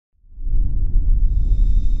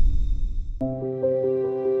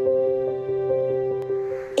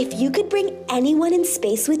If you could bring anyone in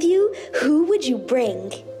space with you, who would you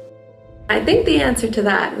bring? I think the answer to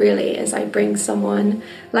that really is I bring someone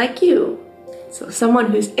like you. So someone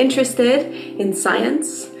who's interested in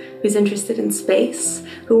science, who's interested in space,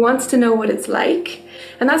 who wants to know what it's like.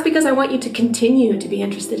 And that's because I want you to continue to be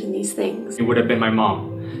interested in these things. It would have been my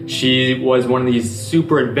mom. She was one of these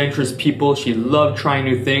super adventurous people. She loved trying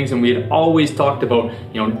new things, and we had always talked about,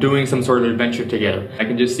 doing some sort of adventure together. I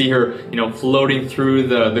can just see her, floating through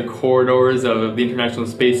the corridors of the International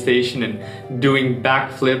Space Station and doing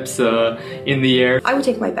backflips in the air. I would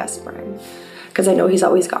take my best friend, because I know he's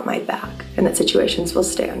always got my back and that situations will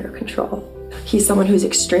stay under control. He's someone who's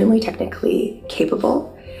extremely technically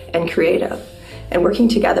capable and creative. And working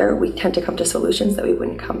together, we tend to come to solutions that we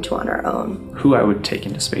wouldn't come to on our own. Who I would take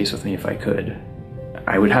into space with me if I could?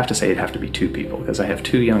 I would have to say it'd have to be two people, because I have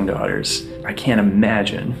two young daughters. I can't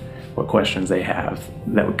imagine what questions they have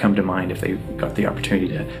that would come to mind if they got the opportunity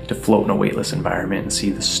to float in a weightless environment and see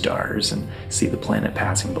the stars and see the planet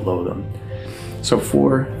passing below them. So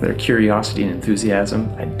for their curiosity and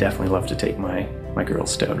enthusiasm, I'd definitely love to take my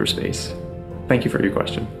girls to outer space. Thank you for your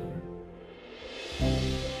question.